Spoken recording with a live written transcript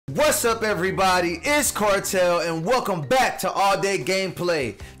What's up, everybody? It's Cartel, and welcome back to All Day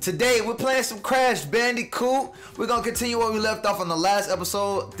Gameplay. Today, we're playing some Crash Bandicoot. We're gonna continue what we left off on the last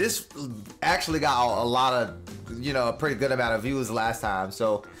episode. This actually got a lot of, a pretty good amount of views last time.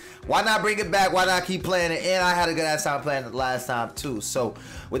 So, why not bring it back? Why not keep playing it? And I had a good ass time playing it last time, too. So,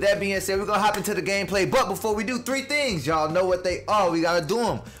 with that being said, we're gonna hop into the gameplay. But before we do, 3 things. Y'all know what they are. We gotta do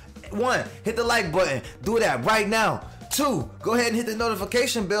them. 1, hit the like button. Do that right now. 2, go ahead and hit the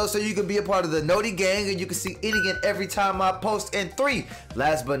notification bell so you can be a part of the Noti gang and you can see any and every time I post. And 3,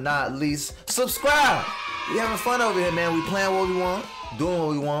 last but not least, subscribe. We having fun over here, man. We playing what we want, doing what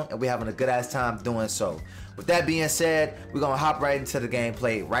we want, and we having a good ass time doing so. With that being said, we're gonna hop right into the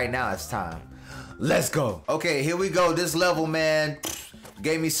gameplay. Right now it's time. Let's go. Okay, here we go. This level, man,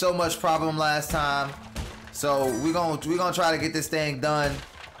 gave me so much problem last time. So we're gonna try to get this thing done,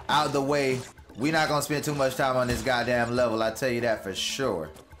 out of the way. We're not gonna spend too much time on this goddamn level, I tell you that for sure.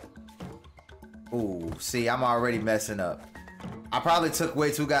 Ooh, see, I'm already messing up. I probably took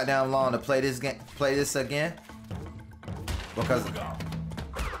way too goddamn long to play this again. Because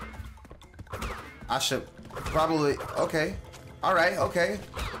I should probably, okay. Alright, okay.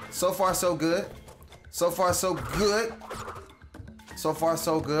 So far so good. So far so good. So far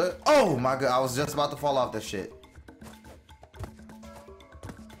so good. Oh my god, I was just about to fall off this shit.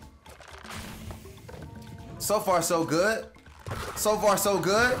 So far so good. So far so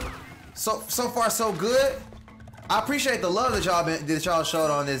good. So far so good. I appreciate the love that y'all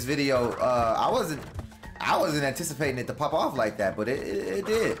showed on this video. I wasn't anticipating it to pop off like that, but it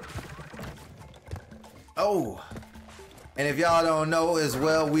did. Oh, and if y'all don't know as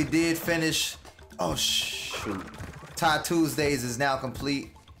well, we did finish. Oh shoot, Tie Tuesdays is now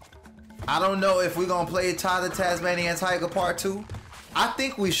complete. I don't know if we're gonna play Tie the Tasmanian Tiger Part 2. I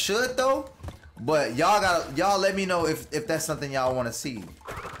think we should though. But y'all let me know if that's something y'all want to see.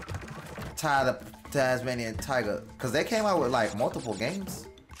 Tie the Tasmanian Tiger, cause they came out with like multiple games.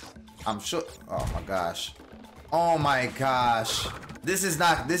 I'm sure. Oh my gosh. Oh my gosh. This is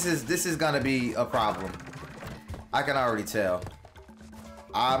gonna be a problem. I can already tell.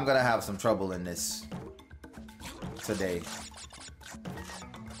 I'm gonna have some trouble in this today.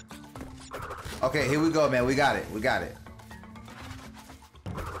 Okay, here we go, man. We got it. We got it.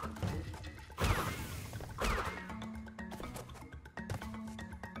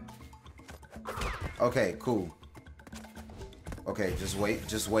 Okay, cool. Okay, just wait,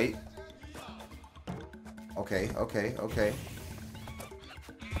 just wait. Okay, okay, okay.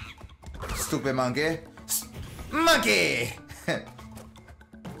 Stupid monkey. Monkey!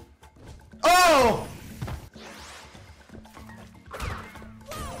 Oh!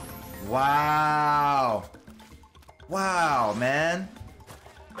 Wow. Wow, man.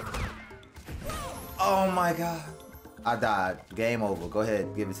 Oh my god. I died. Game over. Go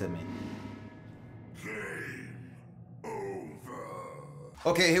ahead, give it to me.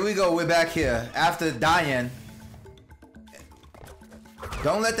 Okay, here we go. We're back here. After dying.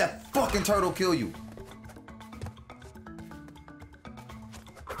 Don't let that fucking turtle kill you.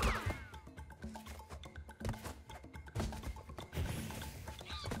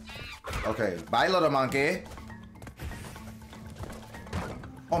 Okay, bye little monkey.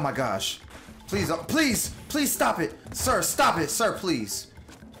 Oh my gosh. Please, please, please stop it. Sir, stop it. Sir, please.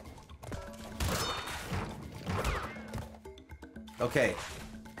 Okay.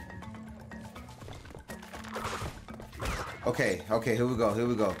 Okay, okay, here we go, here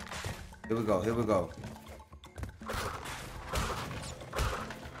we go. Here we go, here we go.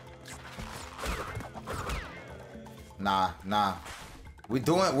 Nah. We're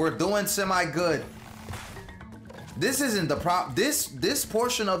doing semi good. This isn't the problem. This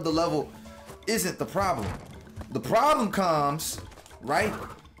portion of the level isn't the problem. The problem comes, right?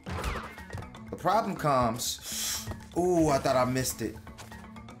 The problem comes. Ooh, I thought I missed it.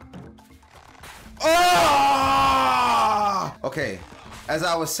 Oh! Okay, as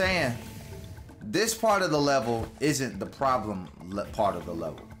I was saying, this part of the level isn't the problem part of the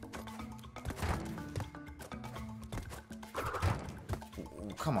level.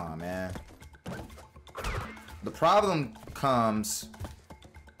 Ooh, come on, man. The problem comes.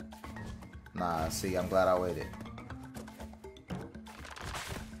 Nah, see, I'm glad I waited.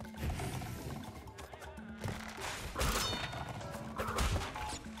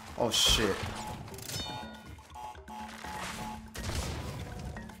 Oh shit.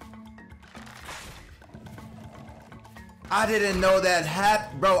 I didn't know that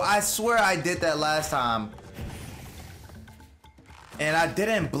happened. Bro, I swear I did that last time. And I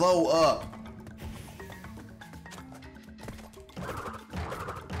didn't blow up.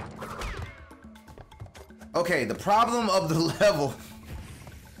 Okay, the problem of the level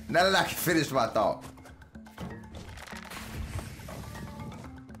Now that I can finish my thought.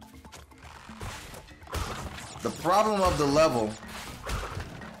 The problem of the level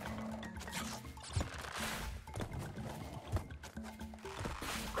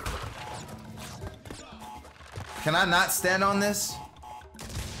Can I not stand on this?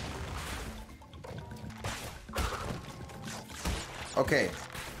 Okay.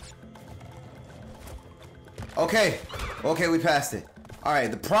 Okay. Okay, we passed it. All right,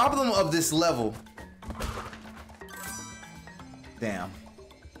 the problem of this level. Damn.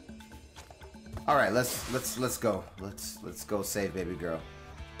 All right, let's go. Let's go save baby girl.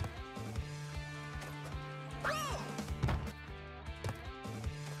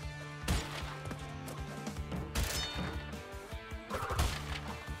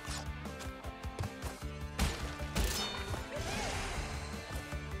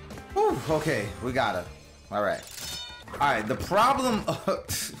 Whew, okay, we got her. All right. All right, the problem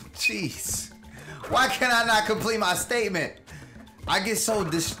jeez. Why can I not complete my statement? I get so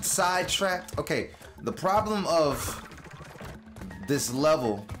sidetracked. Okay, the problem of this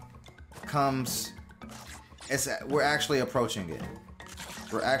level comes, we're actually approaching it.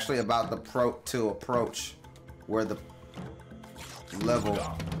 We're actually about to approach where the level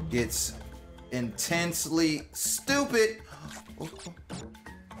gets intensely stupid.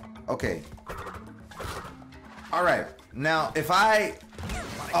 Okay. All right. Now, if I...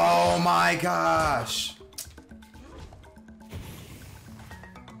 Oh my gosh.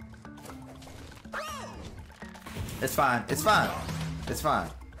 It's fine. It's fine. It's fine.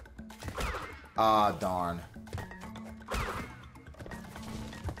 Ah, darn.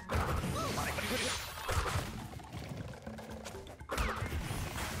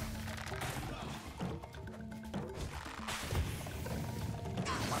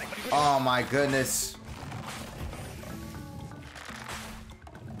 Oh my goodness.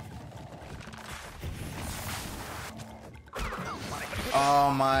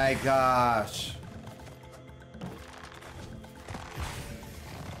 Oh my gosh.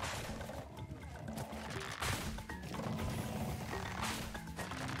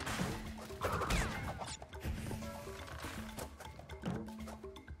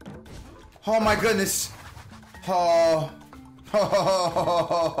 Oh my goodness. Oh.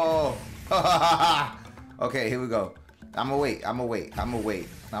 Okay, here we go. I'ma wait.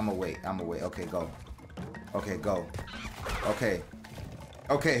 Okay, go. Okay, go. Okay.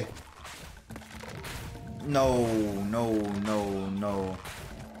 Okay. No.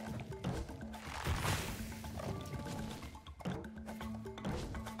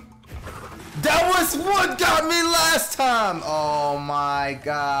 That was what got me last time. Oh my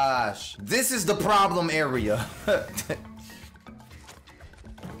gosh. This is the problem area.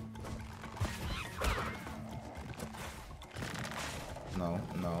 No.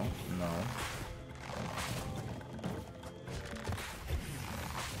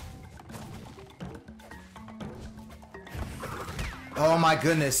 Oh my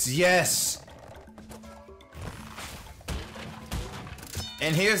goodness, yes.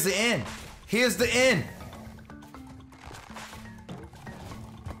 And here's the end. Here's the end.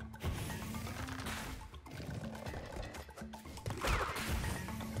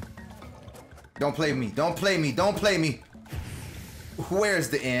 Don't play me. Don't play me. Don't play me. Where's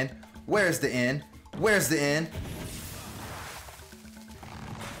the end? Where's the end? Where's the end?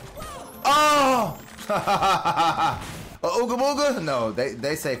 Oh! Ooga booga? No,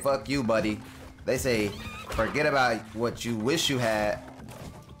 they say fuck you, buddy. They say forget about what you wish you had.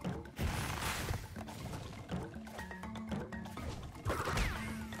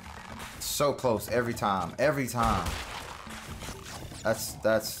 So close every time. Every time.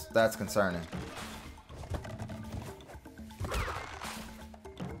 That's concerning.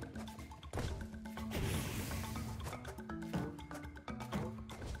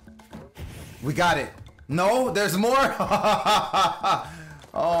 We got it. No, there's more.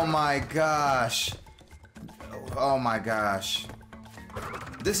 Oh my gosh. Oh my gosh.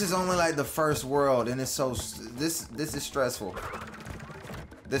 This is only like the first world, and it's so this is stressful.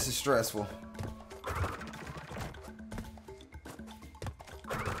 This is stressful.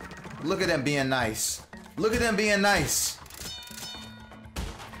 Look at them being nice. Look at them being nice.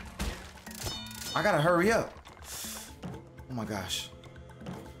 I gotta hurry up. Oh my gosh.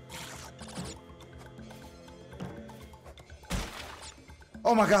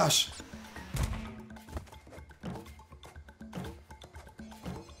 Oh my gosh.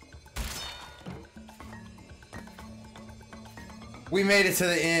 We made it to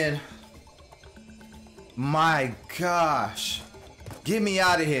the end. My gosh. Get me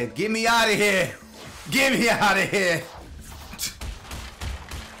out of here. Get me out of here. Get me out of here.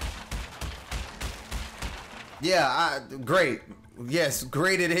 Yeah, great. Yes,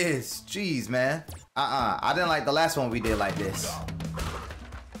 great it is. Jeez, man. I didn't like the last one we did like this.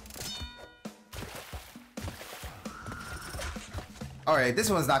 Alright, this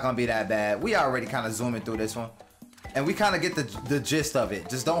one's not gonna be that bad. We already kind of zooming through this one. And we kind of get the gist of it.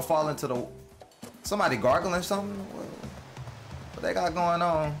 Just don't fall into the... Somebody gargling or something? What they got going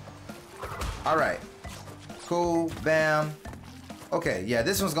on? Alright. Cool. Bam. Okay, yeah,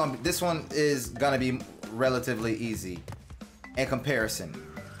 this one is gonna be relatively easy in comparison.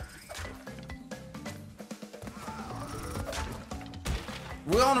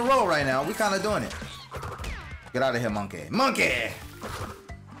 We're on the roll right now. We kind of doing it. Get out of here, monkey. Monkey!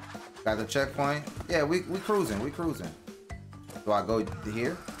 Got the checkpoint. Yeah, we cruising. We cruising. Do I go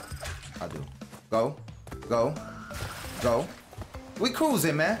here? I do. Go. Go. Go. We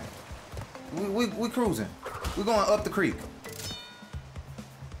cruising, man. We cruising. We're going up the creek.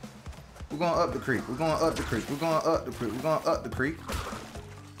 We're going up the creek. We're going up the creek. We're going up the creek. We're going up the creek.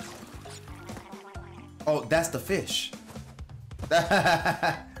 Oh, that's the fish.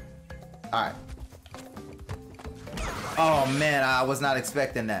 Alright. Oh man, I was not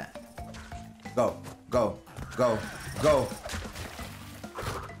expecting that. Go, go, go, go.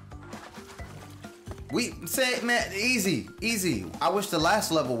 We say, man, easy, easy. I wish the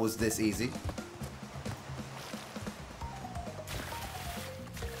last level was this easy.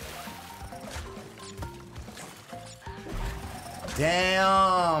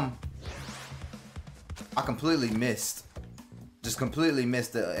 Damn. I completely missed. Just completely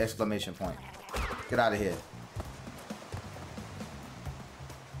missed the exclamation point. Get out of here.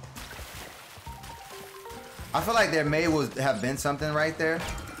 I feel like there may have been something right there.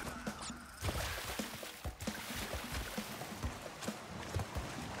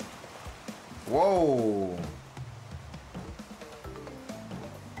 Whoa.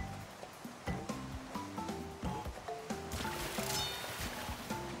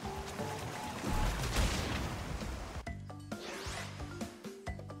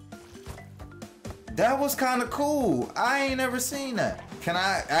 That was kind of cool. I ain't never seen that. Can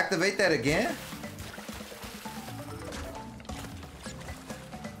I activate that again?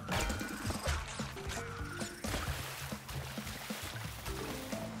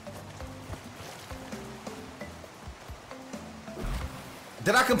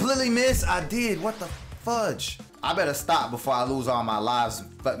 Did I completely miss? I did. What the fudge? I better stop before I lose all my lives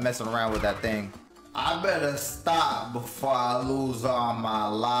messing around with that thing. I better stop before I lose all my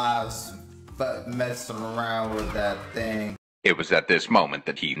lives messing around with that thing. It was at this moment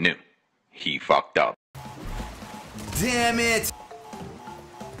that he knew. He fucked up. Damn it!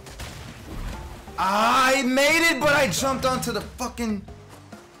 I made it, but I jumped onto the fucking...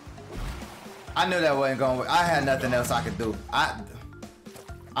 I knew that wasn't going to work. I had nothing else I could do.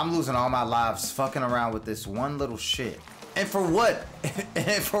 I'm losing all my lives fucking around with this one little shit. And for what?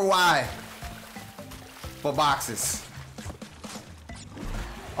 And for why? For boxes.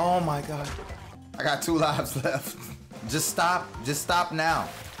 Oh my god. I got 2 lives left. Just stop. Just stop now.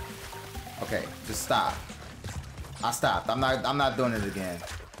 Okay, just stop. I stopped. I'm not doing it again.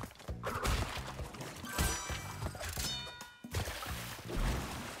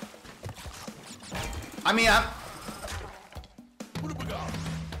 I mean,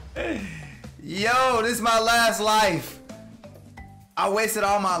 yo, this is my last life. I wasted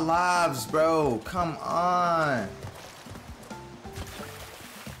all my lives, bro. Come on.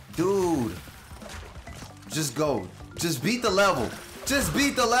 Dude. Just go. Just beat the level. Just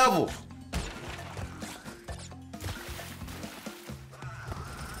beat the level.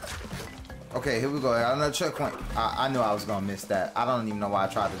 Okay, here we go. Another checkpoint. I knew I was gonna miss that. I don't even know why I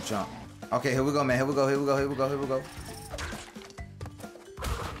tried to jump. Okay, here we go, man. Here we go, here we go, here we go, here we go.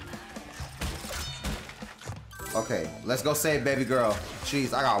 Okay, let's go save baby girl.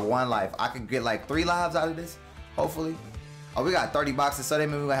 Jeez, I got 1 life. I could get like 3 lives out of this, hopefully. Oh, we got 30 boxes, so that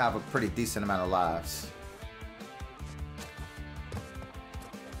means we're gonna have a pretty decent amount of lives.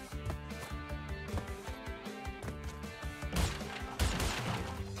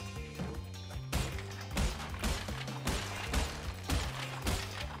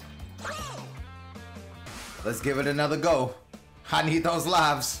 Let's give it another go. I need those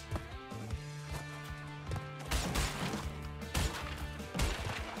lives.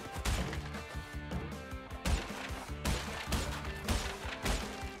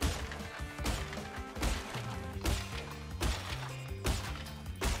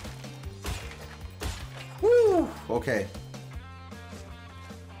 Woo! Okay.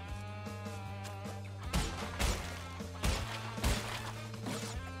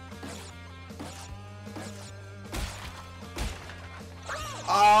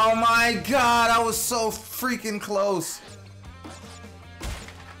 Oh my god, I was so freaking close.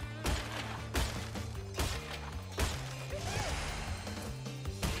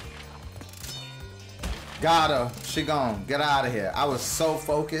 Got her. She gone. Get out of here. I was so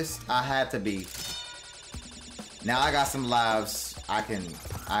focused. I had to be. Now I got some lives. I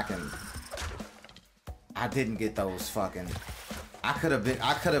didn't get those fucking. I could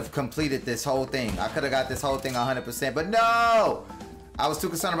have completed this whole thing. I could have got this whole thing 100%, but no! I was too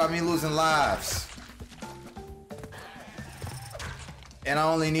concerned about me losing lives. And I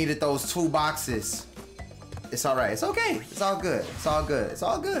only needed those 2 boxes. It's alright. It's okay. It's all good. It's all good. It's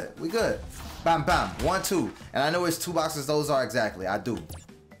all good. We good. Bam, bam. 1, 2. And I know it's 2 boxes those are exactly. I do.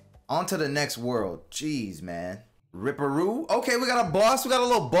 On to the next world. Jeez, man. Ripperoo. Okay, we got a boss. We got a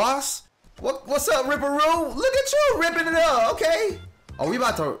little boss. What's up, Ripperoo? Look at you ripping it up. Okay. Oh, we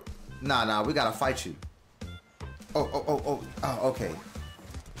about to... Nah. We gotta fight you. Oh, okay.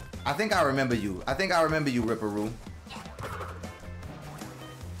 I think I remember you. Ripperoo.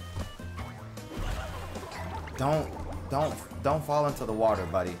 Don't fall into the water,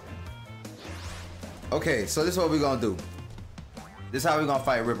 buddy. Okay, so this is what we're gonna do. This is how we're gonna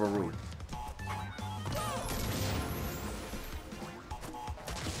fight Ripperoo.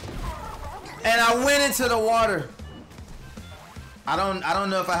 And I went into the water. I don't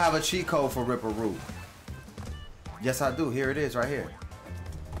know if I have a cheat code for Ripperoo. Yes, I do. Here it is, right here.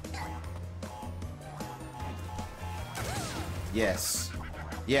 Yes.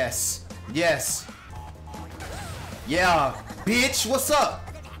 Yes. Yes. Yeah, bitch. What's up?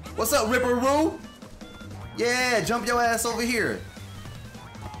 What's up, Ripperoo? Yeah, jump your ass over here.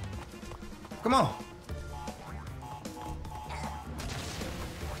 Come on.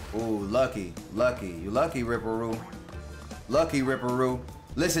 Ooh, lucky. You lucky, Ripperoo. Lucky, Ripperoo.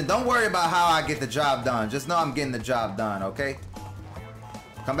 Listen, don't worry about how I get the job done. Just know I'm getting the job done, okay?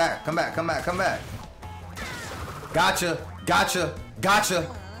 Come back. Gotcha.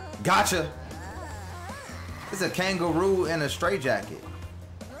 It's a kangaroo and a straitjacket.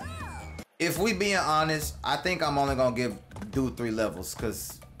 If we being honest, I think I'm only gonna do 3 levels,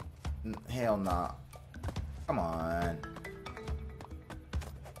 cause hell nah. Come on.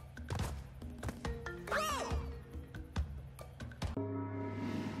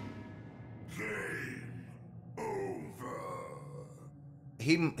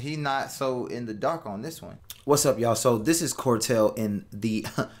 He not so in the dark on this one. What's up, y'all? So this is Cortel in the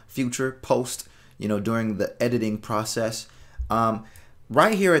future post, during the editing process.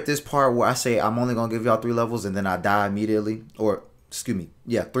 Right here at this part where I say I'm only gonna give y'all 3 levels and then I die immediately, or excuse me,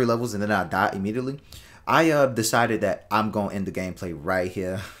 yeah, 3 levels and then I die immediately. I decided that I'm gonna end the gameplay right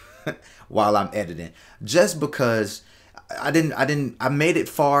here while I'm editing, just because I made it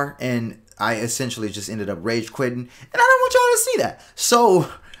far and I essentially just ended up rage quitting, and I don't want y'all to see that. So,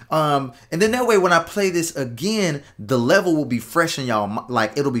 and then that way when I play this again, the level will be fresh in y'all,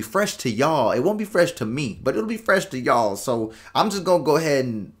 like it'll be fresh to y'all. It won't be fresh to me, but it'll be fresh to y'all. So I'm just gonna go ahead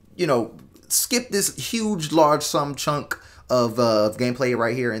and, skip this huge, large chunk of gameplay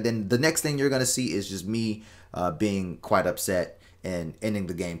right here. And then the next thing you're gonna see is just me being quite upset and ending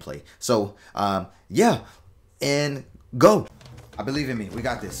the gameplay. So, yeah, and go. I believe in me. We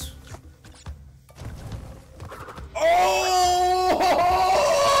got this. Oh!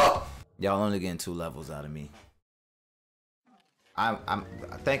 Y'all only getting 2 levels out of me. I'm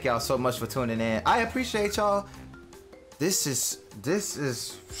thank y'all so much for tuning in. I appreciate y'all. This is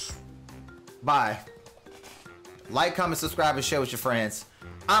bye. Like, comment, subscribe, and share with your friends.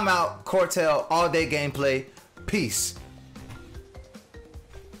 I'm out. Cortel, all day gameplay. Peace.